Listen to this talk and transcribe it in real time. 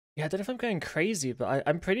Yeah, I don't know if I'm going crazy, but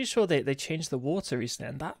I'm pretty sure they changed the water recently,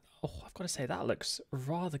 and that, oh, I've got to say, that looks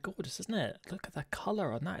rather gorgeous, isn't it? Look at the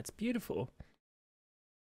color on that, it's beautiful.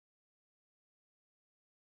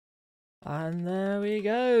 And there we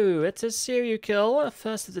go. It's a Seiryu kill,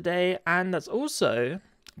 first of the day, and that's also,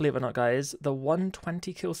 believe it or not, guys, the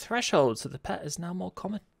 120 kill threshold, so the pet is now more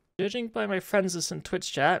common. Judging by my friends in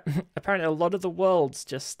Twitch chat, apparently a lot of the worlds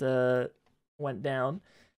just went down.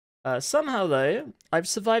 Somehow, though, I've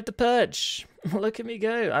survived the purge. Look at me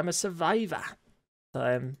go. I'm a survivor.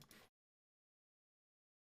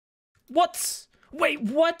 What? Wait,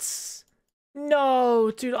 what?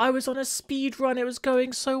 No, dude, I was on a speed run. It was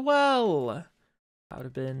going so well. That would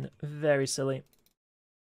have been very silly.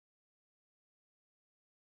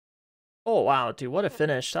 Oh, wow, dude, what a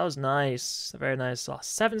finish. That was nice. Very nice. Oh,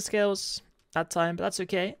 7 scales that time, but that's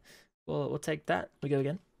okay. We'll take that. We go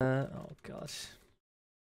again. Oh, God.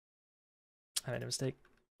 I made a mistake.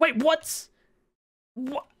 Wait, what?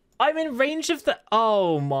 What? I'm in range of the...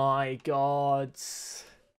 Oh, my God.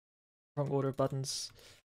 Wrong order of buttons.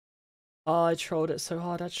 Oh, I trolled it so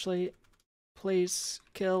hard, actually. Please,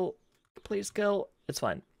 kill. Please, kill. It's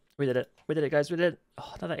fine. We did it. We did it, guys. We did it.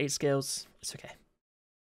 Oh, another 8 scales. It's okay.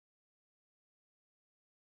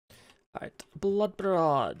 Alright, Blood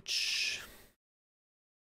Barrage.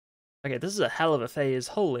 Okay, this is a hell of a phase.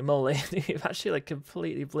 Holy moly. You've actually, like,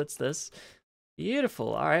 completely blitzed this. Beautiful.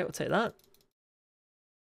 Alright, we'll take that.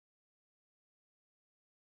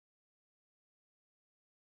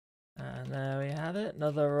 And there we have it.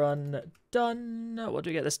 Another run done. What do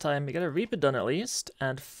we get this time? We get a Reaper done at least.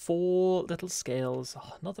 And 4 little scales.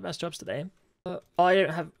 Oh, not the best jobs today. I don't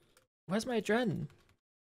have... Where's my adren?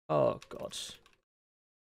 Oh, God.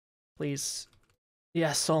 Please.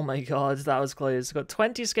 Yes, oh my God, that was close. Got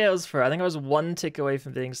 20 scales for it. I think I was 1 tick away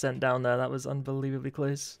from being sent down there. That was unbelievably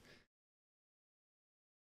close.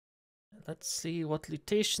 Let's see what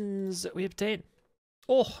lutations we obtain.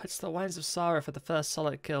 Oh, it's the Wines of Sara for the first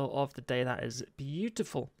solid kill of the day. That is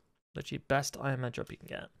beautiful. Literally best Iron Man drop you can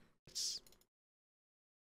get.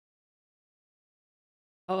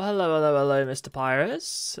 Oh, hello, Mr.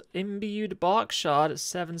 Pyrus. Imbued Bark Shard at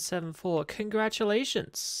 774.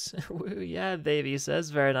 Congratulations. Woo, yeah, baby,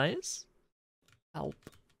 says. Very nice. Help.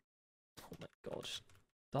 Oh my God.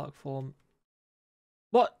 Dark form.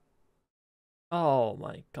 What? Oh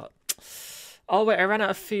my God. Oh, wait, I ran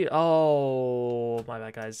out of food. Oh, my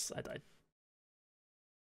bad, guys. I died.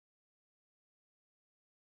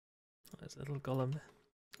 There's a little golem.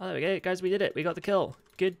 Oh, there we go. Guys, we did it. We got the kill.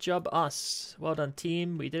 Good job, us. Well done,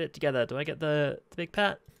 team. We did it together. Do I get the big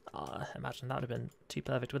pat? Oh, imagine that would have been too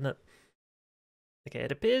perfect, wouldn't it? Okay,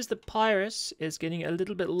 it appears that Pyrus is getting a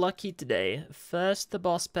little bit lucky today. First the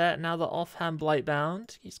boss pet, now the offhand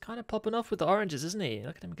Blightbound. He's kind of popping off with the oranges, isn't he?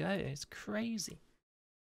 Look at him go. He's crazy.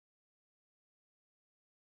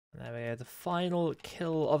 There we go, the final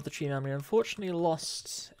kill of the tree man. We unfortunately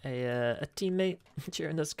lost a teammate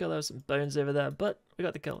during this kill. There was some bones over there, but we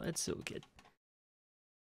got the kill. It's all good.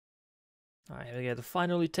 Alright, here we go. The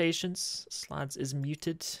final lutations. Slads is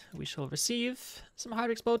muted. We shall receive some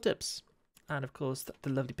hard explode tips. And of course, the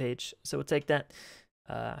lovely page. So we'll take that.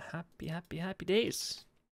 Happy days.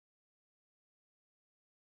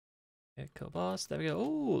 Okay, cool boss. There we go.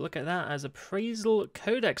 Oh, look at that. As appraisal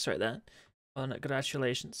codex right there. Oh, no,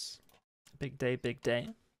 congratulations. Big day, big day.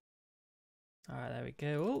 Alright, there we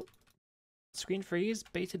go. Oh, screen freeze,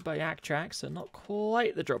 baited by Yak Track, so not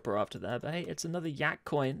quite the dropper after there, but hey, it's another Yak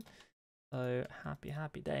coin. So,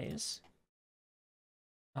 happy days.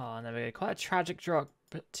 Oh, and there we go. Quite a tragic drop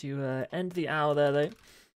to end the hour there, though.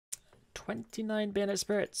 29 Bayonet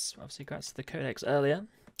Spirits. Obviously, congrats to the Codex earlier.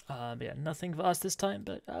 But yeah, nothing for us this time,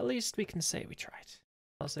 but at least we can say we tried.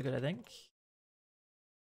 Also good, I think.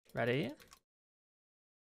 Ready?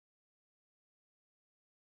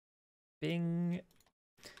 Bing.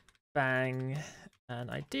 Bang. And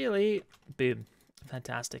ideally, boom.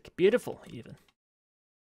 Fantastic. Beautiful, even.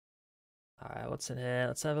 Alright, what's in here?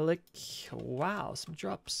 Let's have a look. Wow, some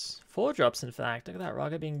drops. 4 drops, in fact. Look at that,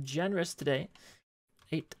 Raga being generous today.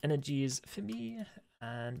 8 energies for me.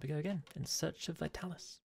 And we go again, in search of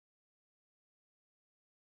Vitalis.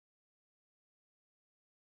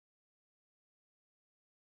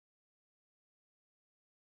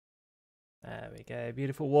 There we go.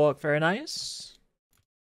 Beautiful walk. Very nice.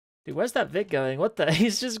 Dude, where's that Vic going? What the?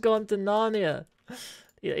 He's just gone to Narnia.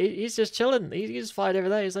 Yeah, he's just chilling. He's fine over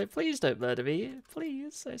there. He's like, please don't murder me.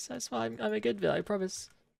 Please. That's fine. I'm a good Vic, I promise.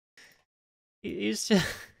 He's just...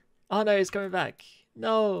 Oh no, he's coming back.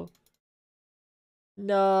 No.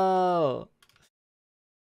 No.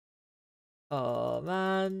 Oh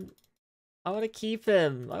man. I want to keep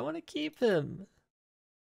him. I want to keep him.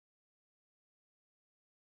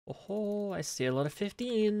 Oh, I see a lot of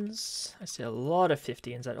 15s. I see a lot of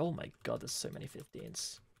 15s. Oh my god, there's so many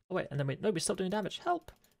 15s. Oh wait, and then we stopped doing damage.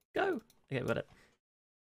 Help! Go! Okay, we got it.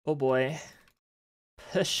 Oh boy.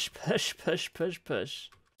 Push, push, push, push, push.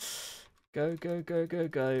 Go, go, go, go,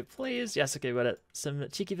 go. Please. Yes, okay, we got it. Some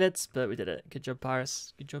cheeky bits, but we did it. Good job,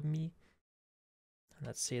 Paris. Good job, me. And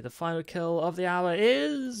let's see, the final kill of the hour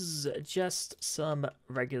is just some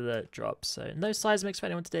regular drops. So no seismics for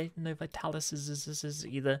anyone today. No Vitalis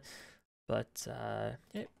either. But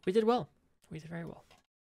yeah, we did well. We did very well.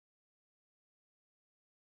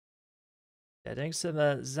 Yeah, doing some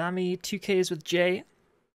Zami 2Ks with Jay.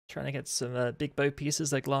 Trying to get some big bow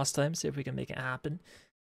pieces like last time. See if we can make it happen.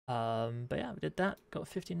 But yeah, we did that. Got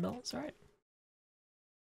 15 mil. It's alright.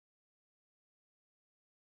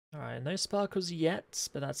 Alright, no sparkles yet,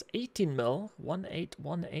 but that's 18 mil.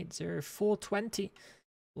 18180 420.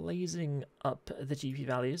 Blazing up the GP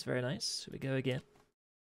values. Very nice. Here we go again.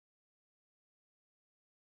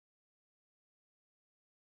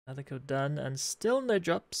 Another kill done, and still no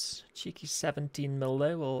drops. Cheeky 17 mil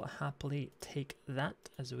though. We'll happily take that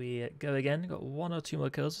as we go again. Got 1 or 2 more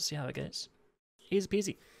kills. We'll see how it goes. Easy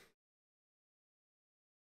peasy.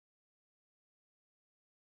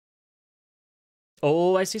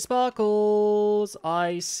 Oh, I see sparkles.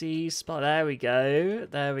 I see There we go.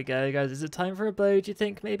 There we go, guys. Is it time for a bow, do you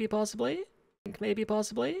think? Maybe, possibly? Maybe,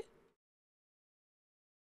 possibly?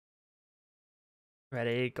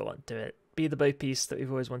 Ready? Go on, do it. Be the bow piece that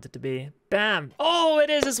we've always wanted to be. Bam! Oh, it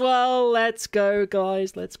is as well! Let's go,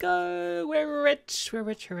 guys. Let's go. We're rich. We're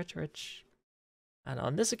rich, we're rich, we're rich. And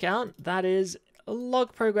on this account, that is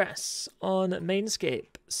log progress on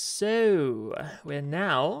Mainscape. So, we're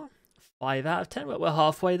now 5 out of 10. We're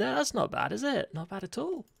halfway there. That's not bad, is it? Not bad at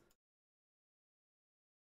all.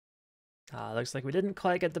 Looks like we didn't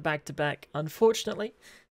quite get the back-to-back, unfortunately.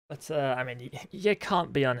 But, I mean, you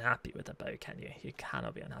can't be unhappy with a bow, can you? You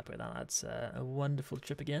cannot be unhappy with that. That's a wonderful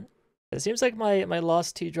trip again. It seems like my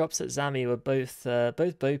last 2 drops at Zami were both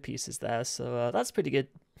bow pieces there, so that's pretty good.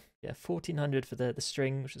 Yeah, 1400 for the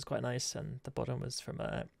string, which is quite nice, and the bottom was from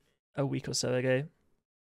a week or so ago.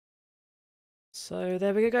 So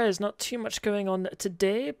there we go, guys. Not too much going on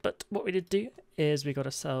today, but what we did do is we got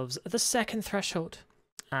ourselves the second threshold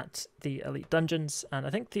at the elite dungeons, and I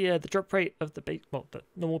think the drop rate of the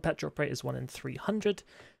normal pet drop rate is 1 in 300,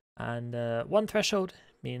 and 1 threshold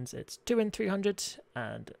means it's 2 in 300,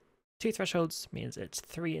 and 2 thresholds means it's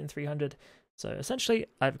 3 in 300. So essentially,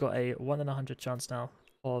 I've got a 1 in 100 chance now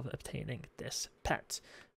of obtaining this pet,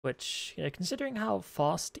 which, you know, considering how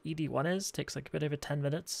fast ED1 is, takes like a bit over 10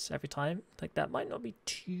 minutes every time. Like, that might not be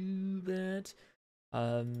too bad.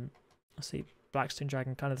 Let's see. Blackstone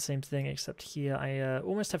Dragon, kind of the same thing, except here I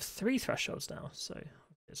almost have 3 thresholds now, so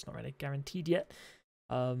it's not really guaranteed yet.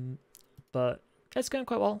 But it's going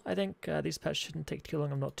quite well. I think these pets shouldn't take too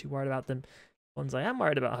long. I'm not too worried about them. Ones I am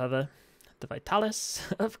worried about, however, the Vitalis,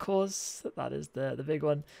 of course, that is the big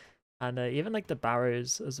one. And even like the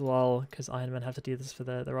Barrows as well, because Ironmen have to do this for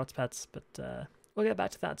the Rots pets, but we'll get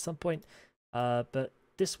back to that at some point. But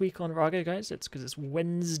this week on Rago, guys, it's because it's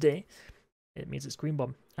Wednesday. It means it's Green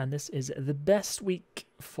Bomb, and this is the best week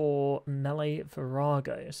for melee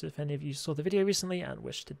Virago. So if any of you saw the video recently and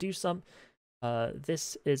wish to do some,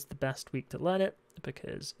 this is the best week to learn it,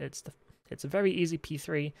 because it's a very easy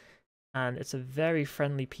P3, and it's a very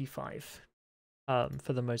friendly P5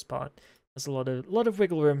 for the most part. There's a lot of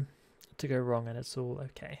wiggle room to go wrong, and it's all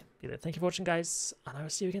okay. Thank you for watching, guys, and I will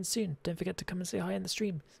see you again soon. Don't forget to come and say hi in the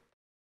stream.